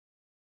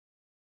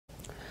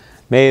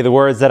May the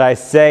words that I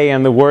say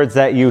and the words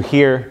that you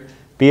hear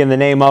be in the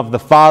name of the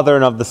Father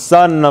and of the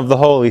Son and of the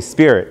Holy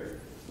Spirit.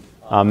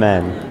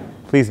 Amen.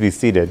 Please be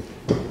seated.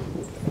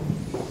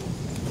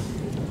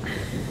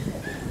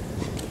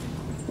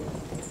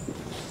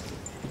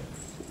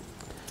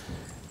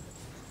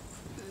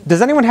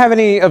 Does anyone have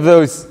any of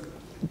those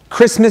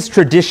Christmas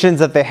traditions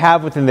that they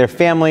have within their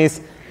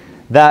families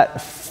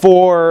that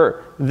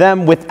for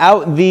them,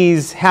 without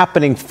these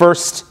happening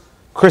first,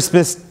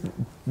 Christmas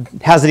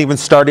hasn't even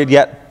started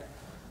yet?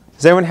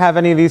 Does anyone have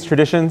any of these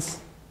traditions?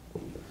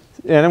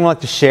 Anyone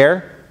like to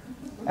share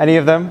any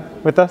of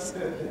them with us?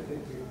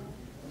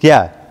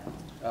 Yeah.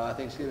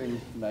 Thanksgiving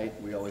night,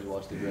 we always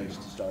watch The Grinch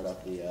to start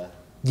off the...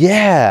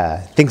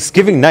 Yeah,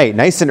 Thanksgiving night,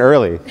 nice and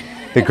early.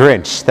 The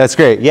Grinch, that's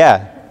great,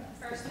 yeah.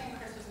 First thing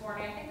Christmas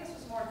morning, I think this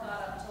was more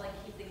thought up to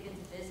keep the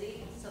kids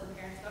busy, so the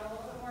parents got a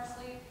little bit more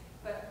sleep.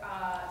 But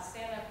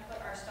Santa put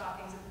our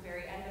stockings at the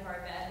very end of our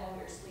bed while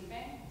we were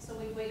sleeping, so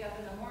we'd wake up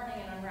in the morning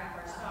and unwrap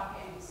our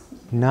stockings.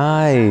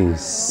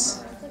 Nice.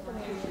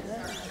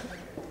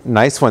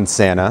 Nice one,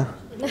 Santa.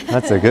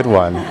 That's a good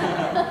one.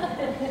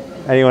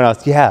 Anyone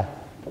else? Yeah.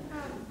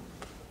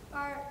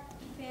 Our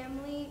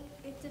family,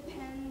 it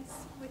depends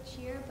which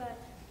year, but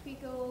we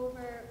go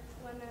over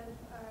one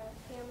of our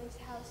family's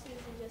houses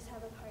and just have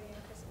a party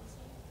on Christmas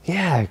Eve.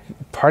 Yeah,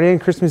 party on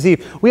Christmas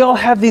Eve. We all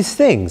have these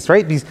things,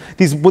 right?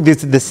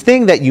 This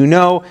thing that you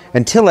know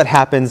until it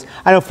happens.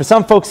 I know for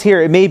some folks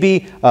here, it may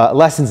be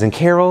lessons and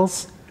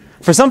carols.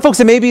 For some folks,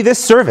 it may be this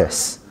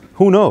service.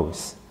 Who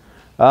knows?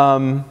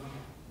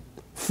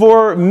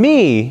 For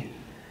me,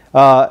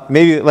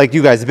 maybe like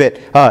you guys a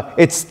bit,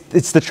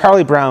 it's the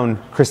Charlie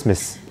Brown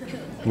Christmas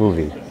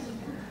movie.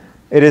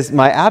 It is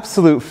my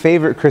absolute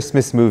favorite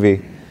Christmas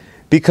movie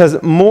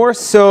because more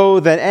so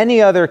than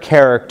any other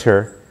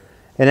character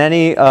in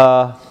any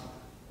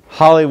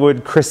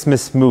Hollywood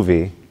Christmas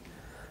movie,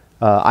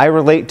 I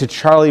relate to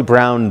Charlie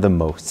Brown the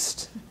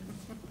most.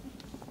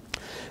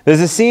 There's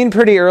a scene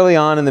pretty early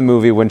on in the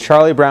movie when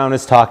Charlie Brown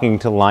is talking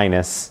to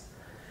Linus,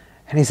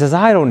 and he says,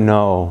 I don't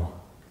know.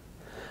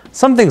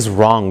 Something's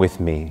wrong with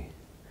me.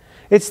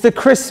 It's the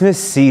Christmas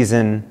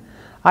season.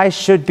 I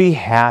should be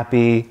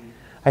happy.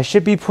 I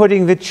should be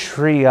putting the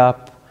tree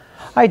up.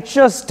 I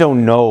just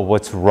don't know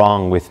what's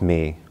wrong with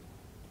me.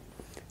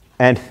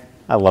 And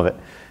I love it.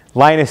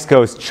 Linus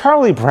goes,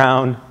 Charlie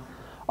Brown,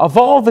 of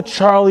all the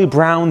Charlie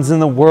Browns in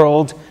the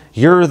world,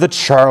 you're the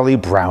Charlie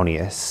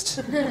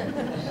Browniest.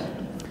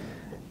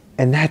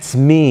 And that's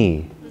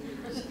me.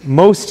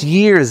 Most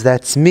years,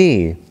 that's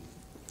me.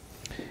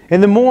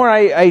 And the more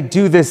I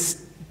do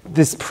this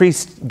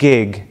priest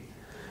gig,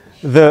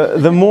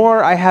 the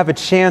more I have a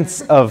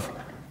chance of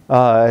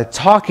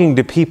talking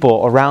to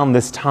people around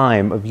this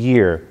time of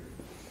year.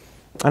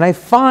 And I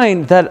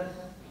find that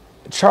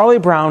Charlie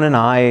Brown and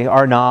I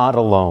are not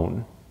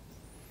alone.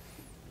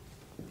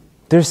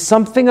 There's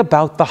something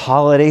about the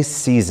holiday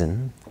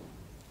season,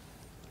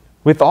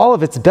 with all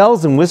of its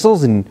bells and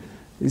whistles and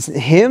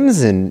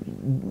hymns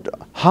and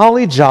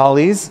holly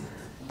jollies,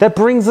 that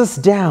brings us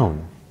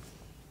down.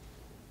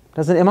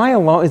 Am I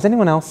alone? Is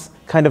anyone else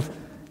kind of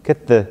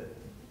get the...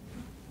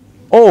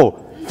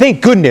 Oh,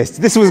 thank goodness.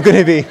 This was going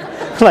to be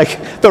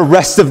like the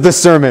rest of the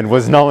sermon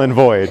was null and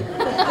void.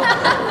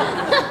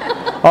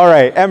 All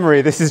right,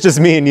 Emery, this is just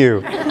me and you.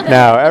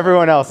 Now,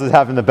 everyone else is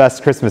having the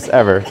best Christmas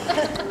ever.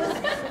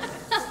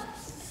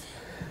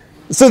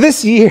 So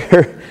this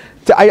year,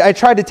 I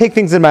tried to take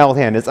things in my own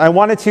hands. I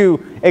wanted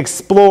to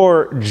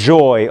explore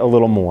joy a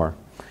little more.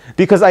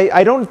 Because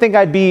I don't think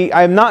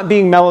I'm not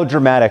being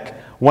melodramatic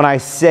when I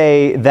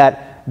say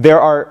that there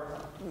are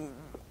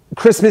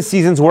Christmas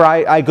seasons where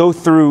I go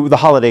through the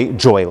holiday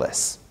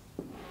joyless.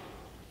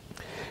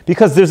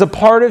 Because there's a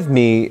part of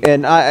me,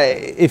 and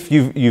if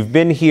you've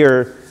been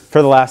here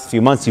for the last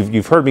few months,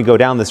 you've heard me go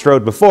down this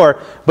road before,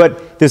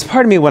 but there's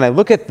part of me when I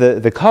look at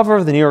the cover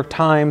of the New York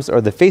Times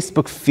or the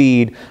Facebook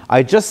feed,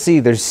 I just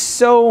see there's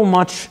so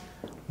much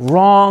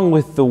wrong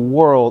with the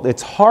world.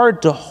 It's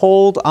hard to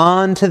hold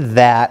on to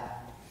that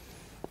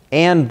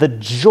and the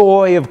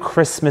joy of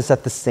Christmas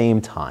at the same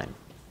time.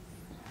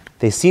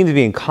 They seem to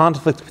be in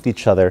conflict with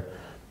each other,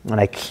 and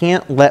I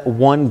can't let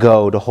one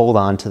go to hold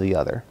on to the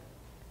other.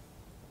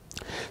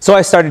 So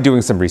I started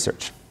doing some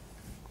research.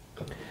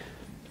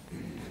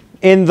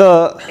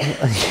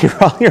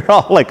 You're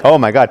all like, oh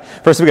my God,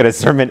 first we got a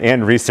sermon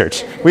and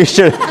research. We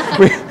should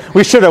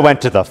have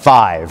went to the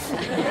 5.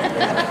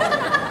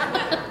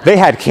 They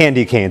had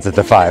candy canes at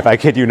the 5, I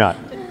kid you not.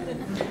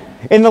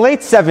 In the late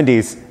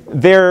 70s,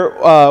 there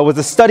was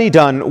a study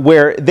done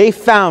where they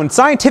found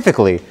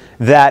scientifically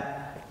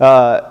that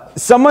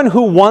someone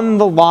who won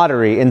the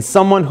lottery and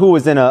someone who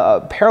was in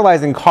a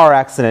paralyzing car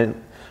accident,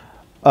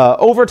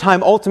 over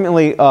time,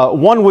 ultimately,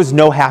 one was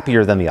no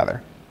happier than the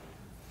other.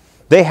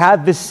 They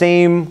had the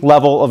same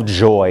level of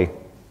joy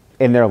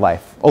in their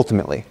life,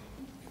 ultimately.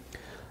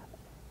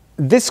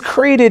 This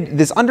created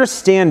this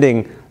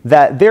understanding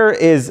that there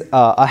is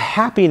a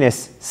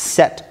happiness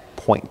set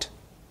point.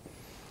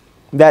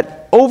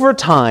 That over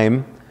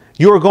time,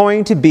 you're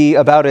going to be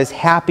about as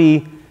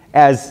happy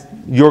as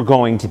you're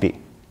going to be.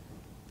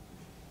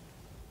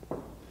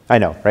 I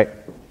know, right?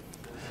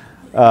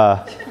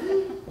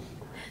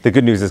 The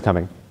good news is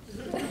coming.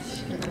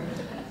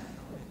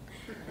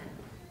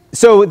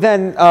 So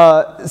then,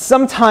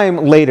 sometime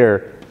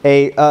later,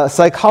 a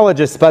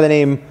psychologist by the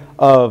name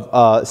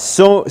of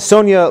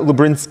Sonia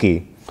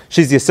Lubrinsky,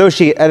 she's the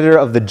associate editor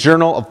of the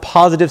Journal of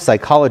Positive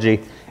Psychology,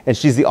 and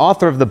she's the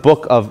author of the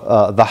book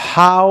of The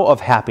How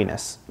of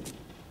Happiness.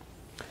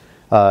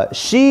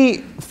 She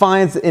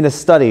finds in a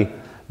study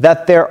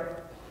that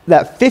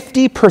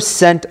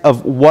 50%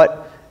 of what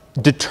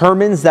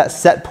determines that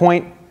set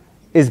point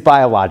is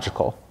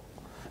biological.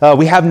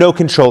 We have no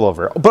control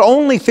over it, but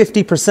only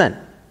 50%.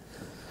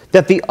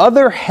 That the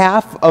other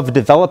half of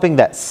developing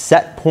that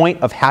set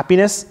point of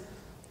happiness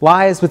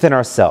lies within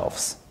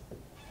ourselves.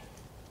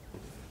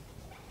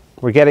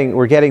 We're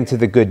getting to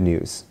the good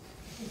news.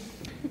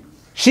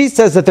 She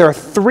says that there are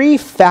 3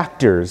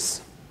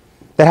 factors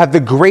that have the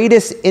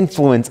greatest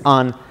influence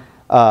on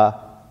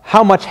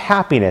how much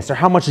happiness or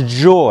how much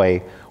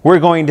joy we're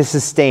going to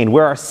sustain,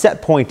 where our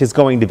set point is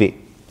going to be.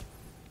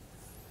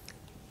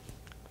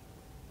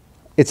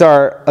 It's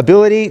our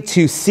ability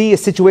to see a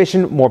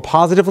situation more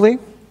positively,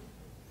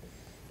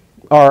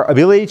 our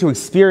ability to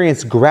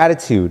experience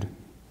gratitude,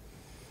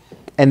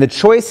 and the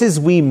choices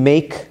we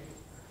make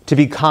to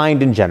be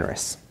kind and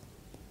generous.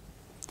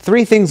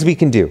 3 things we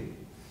can do: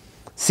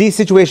 see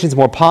situations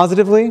more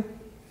positively,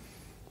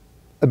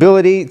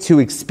 ability to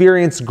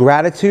experience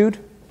gratitude,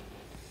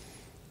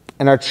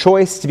 and our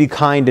choice to be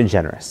kind and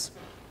generous.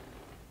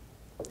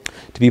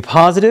 To be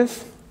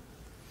positive,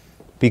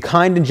 be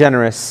kind and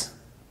generous,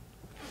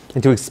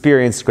 and to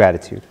experience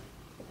gratitude.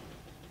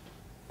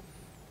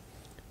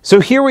 So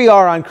here we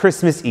are on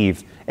Christmas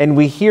Eve, and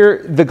we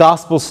hear the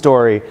gospel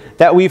story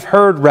that we've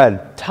heard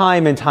read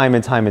time and time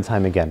and time and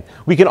time again.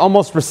 We can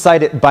almost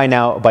recite it by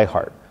now by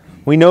heart.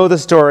 We know the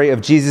story of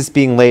Jesus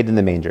being laid in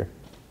the manger.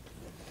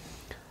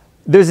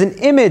 There's an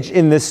image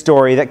in this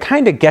story that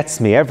kind of gets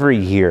me every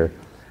year,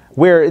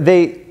 where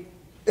they,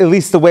 at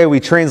least the way we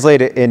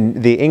translate it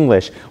in the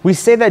English, we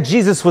say that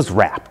Jesus was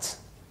wrapped,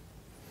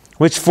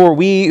 which for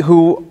we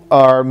who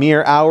are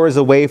mere hours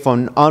away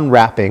from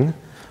unwrapping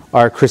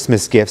our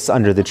Christmas gifts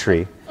under the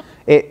tree,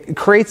 it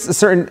creates a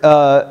certain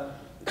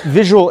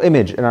visual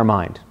image in our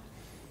mind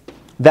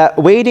that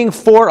waiting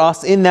for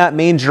us in that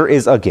manger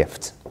is a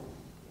gift.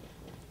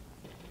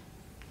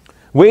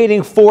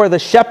 Waiting for the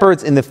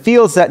shepherds in the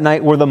fields that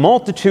night were the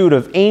multitude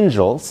of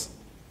angels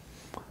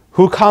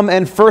who come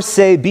and first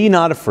say, "Be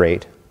not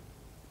afraid,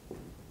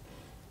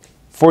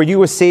 for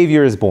you a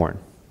Savior is born."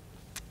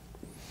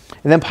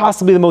 And then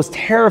possibly the most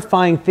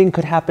terrifying thing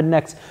could happen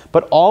next,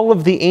 but all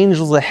of the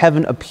angels of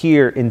heaven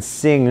appear and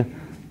sing,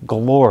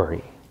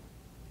 "Glory,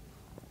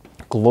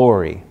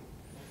 glory."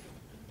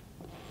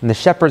 And the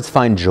shepherds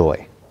find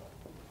joy.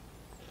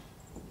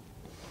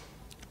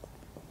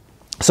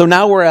 So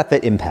now we're at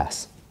the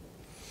impasse.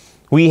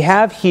 We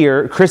have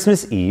here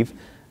Christmas Eve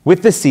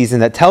with the season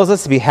that tells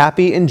us to be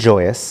happy and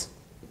joyous,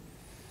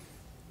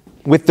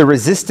 with the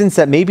resistance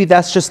that maybe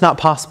that's just not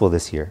possible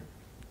this year.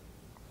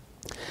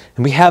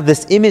 And we have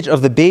this image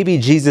of the baby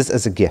Jesus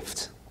as a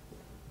gift.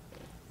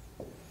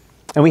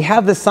 And we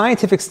have the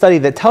scientific study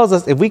that tells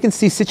us if we can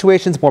see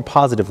situations more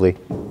positively,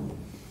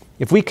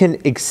 if we can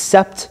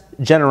accept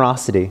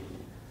generosity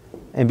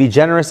and be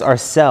generous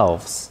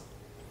ourselves,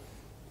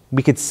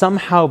 we could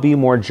somehow be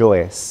more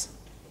joyous.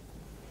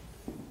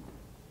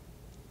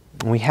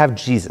 And we have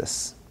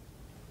Jesus,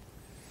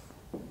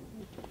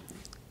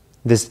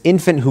 this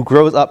infant who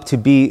grows up to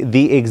be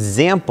the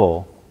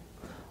example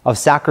of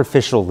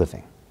sacrificial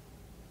living.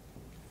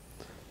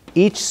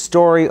 Each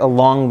story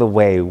along the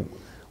way,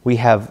 we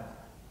have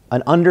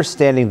an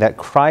understanding that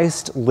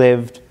Christ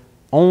lived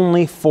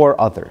only for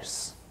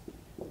others.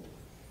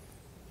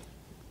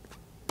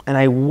 And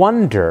I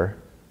wonder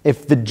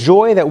if the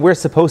joy that we're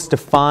supposed to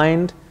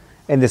find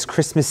in this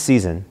Christmas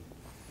season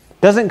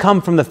doesn't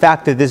come from the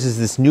fact that this is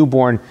this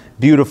newborn,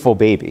 beautiful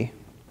baby.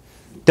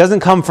 Doesn't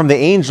come from the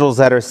angels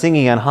that are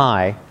singing on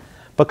high,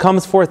 but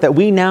comes forth that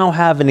we now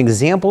have an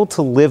example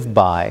to live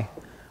by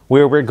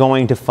where we're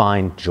going to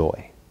find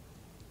joy.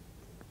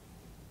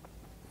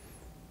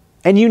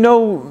 And you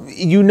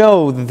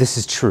know that this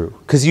is true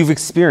because you've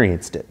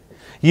experienced it.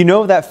 You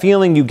know that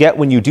feeling you get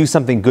when you do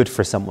something good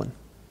for someone.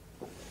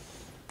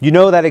 You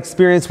know that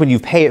experience when you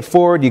pay it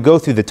forward, you go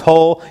through the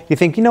toll, you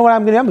think, you know what,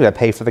 I'm going to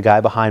pay for the guy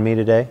behind me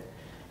today.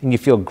 And you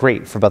feel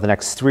great for about the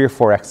next 3 or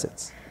 4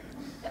 exits.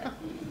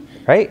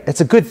 Right? It's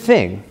a good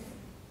thing.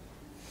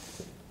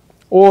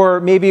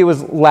 Or maybe it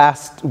was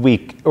last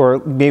week, or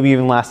maybe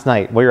even last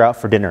night while you're out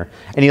for dinner,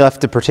 and you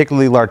left a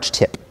particularly large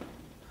tip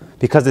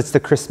because it's the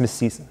Christmas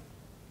season.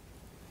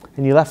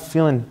 And you left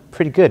feeling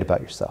pretty good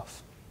about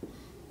yourself.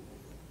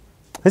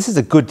 This is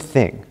a good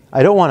thing.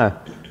 I don't want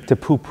to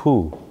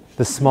poo-poo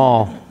the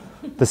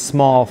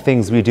small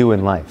things we do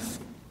in life.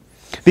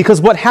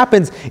 Because what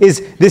happens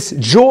is this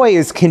joy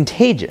is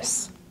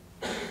contagious.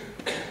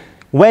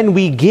 When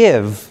we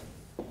give,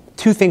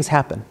 2 things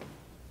happen.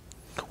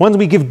 One,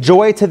 we give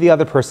joy to the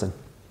other person,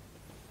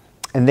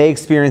 and they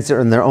experience it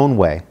in their own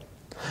way.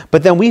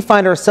 But then we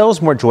find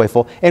ourselves more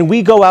joyful, and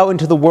we go out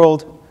into the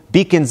world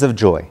beacons of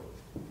joy.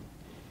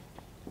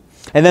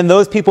 And then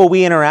those people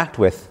we interact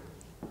with,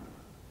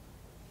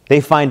 they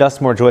find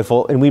us more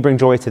joyful, and we bring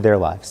joy to their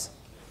lives.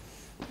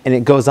 And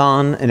it goes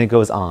on and it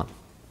goes on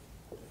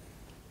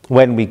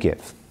when we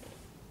give.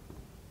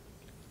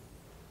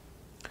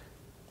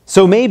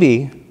 So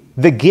maybe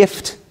the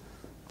gift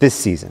this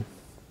season,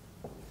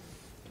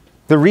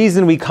 the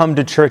reason we come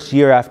to church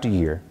year after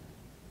year,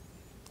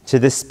 to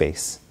this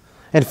space,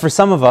 and for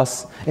some of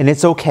us, and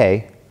it's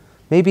okay,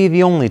 maybe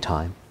the only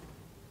time,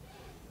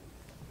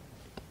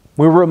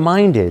 we're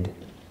reminded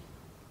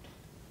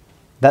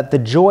that the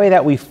joy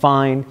that we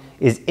find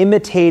is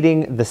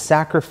imitating the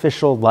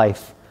sacrificial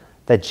life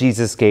that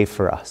Jesus gave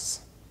for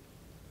us.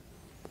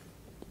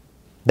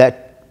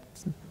 That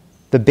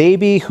the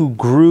baby who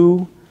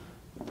grew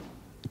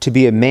to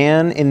be a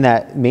man in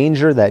that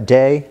manger that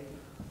day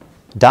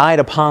died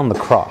upon the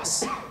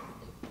cross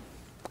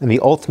in the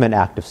ultimate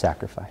act of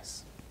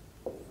sacrifice.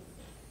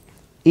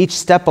 Each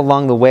step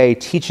along the way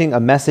teaching a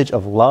message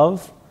of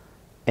love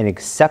and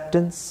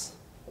acceptance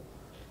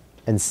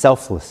and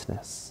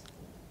selflessness.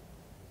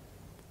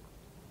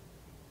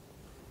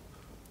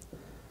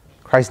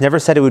 Christ never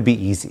said it would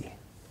be easy.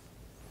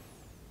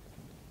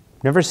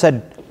 Never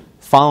said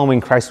following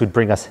Christ would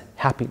bring us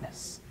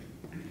happiness.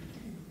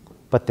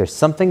 But there's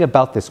something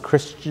about this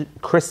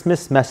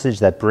Christmas message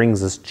that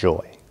brings us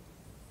joy.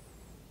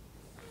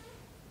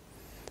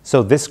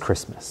 So this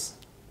Christmas,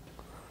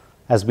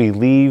 as we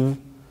leave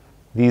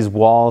these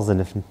walls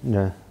in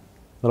a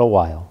little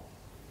while,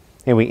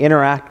 and we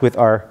interact with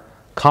our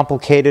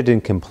complicated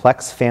and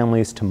complex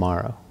families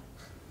tomorrow,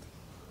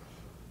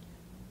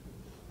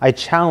 I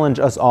challenge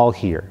us all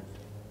here.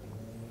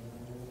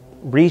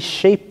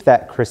 Reshape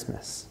that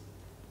Christmas.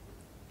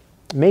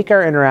 Make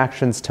our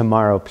interactions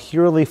tomorrow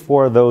purely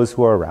for those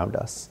who are around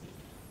us,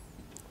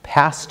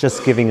 past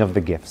just giving of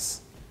the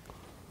gifts,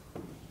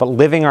 but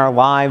living our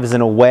lives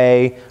in a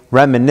way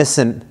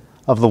reminiscent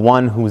of the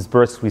one whose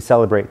birth we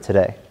celebrate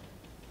today.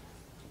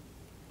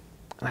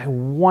 I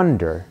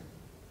wonder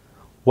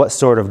what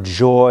sort of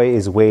joy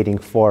is waiting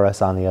for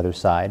us on the other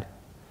side.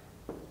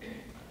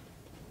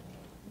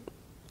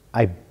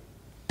 I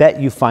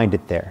bet you find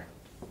it there.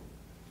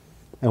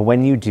 And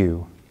when you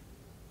do,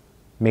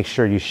 make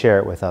sure you share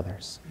it with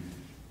others.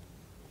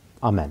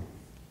 Amen.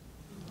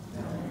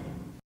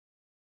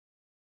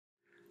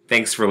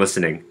 Thanks for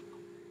listening.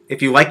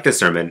 If you like this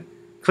sermon,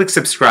 click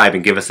subscribe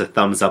and give us a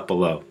thumbs up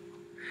below.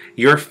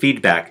 Your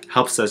feedback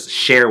helps us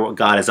share what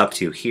God is up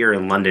to here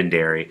in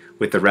Londonderry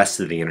with the rest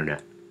of the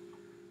internet.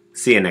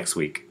 See you next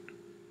week.